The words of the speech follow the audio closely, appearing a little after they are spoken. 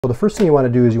So the first thing you want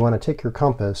to do is you want to take your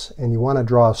compass and you want to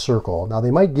draw a circle. Now they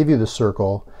might give you the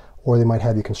circle or they might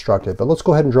have you construct it, but let's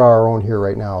go ahead and draw our own here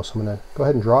right now. So I'm going to go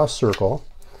ahead and draw a circle.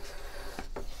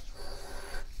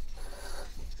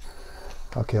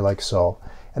 Okay, like so.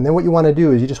 And then what you want to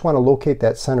do is you just want to locate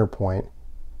that center point.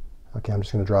 Okay, I'm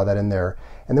just going to draw that in there.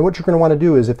 And then what you're going to want to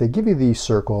do is if they give you the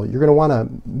circle, you're going to want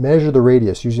to measure the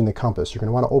radius using the compass. You're going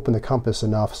to want to open the compass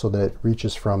enough so that it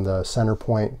reaches from the center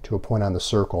point to a point on the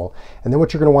circle. And then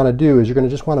what you're going to want to do is you're going to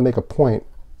just want to make a point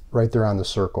right there on the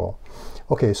circle.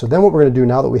 Okay, so then what we're going to do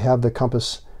now that we have the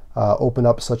compass open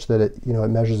up such that it, it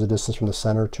measures the distance from the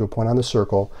center to a point on the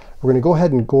circle, we're going to go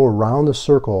ahead and go around the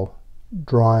circle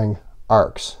drawing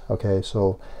arcs. Okay,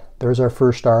 so there's our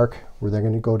first arc. We're then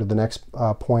going to go to the next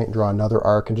point, draw another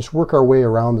arc, and just work our way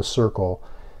around the circle.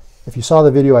 If you saw the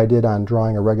video I did on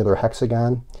drawing a regular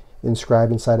hexagon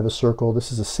inscribed inside of a circle,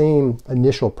 this is the same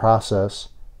initial process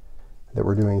that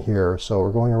we're doing here. So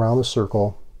we're going around the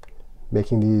circle,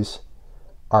 making these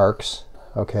arcs,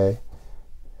 okay?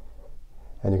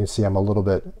 And you can see I'm a little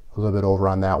bit over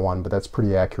on that one, but that's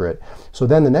pretty accurate. So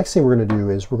then the next thing we're going to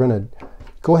do is we're going to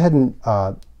go ahead and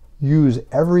use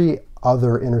every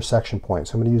other intersection point.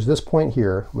 So I'm going to use this point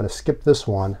here. I'm going to skip this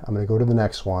one. I'm going to go to the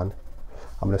next one.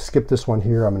 I'm going to skip this one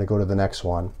here. I'm going to go to the next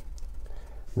one.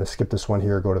 I'm going to skip this one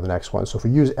here, go to the next one. So if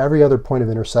we use every other point of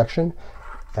intersection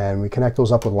and we connect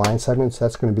those up with line segments,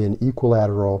 that's going to be an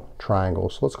equilateral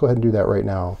triangle. So let's go ahead and do that right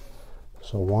now.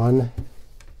 So 1,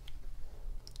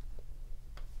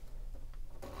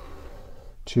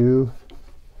 2,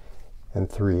 and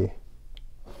 3.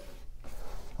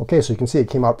 Okay, so you can see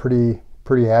it came out pretty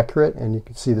accurate, and you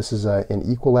can see this is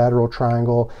an equilateral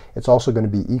triangle. It's also going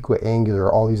to be equiangular.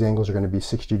 All these angles are going to be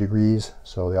 60 degrees,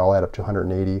 so they all add up to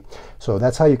 180. So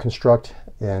that's how you construct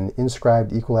an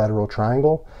inscribed equilateral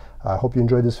triangle. I hope you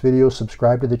enjoyed this video.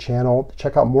 Subscribe to the channel.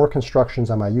 Check out more constructions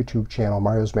on my YouTube channel,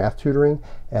 Mario's Math Tutoring,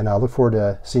 and I look forward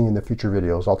to seeing you in the future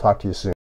videos. I'll talk to you soon.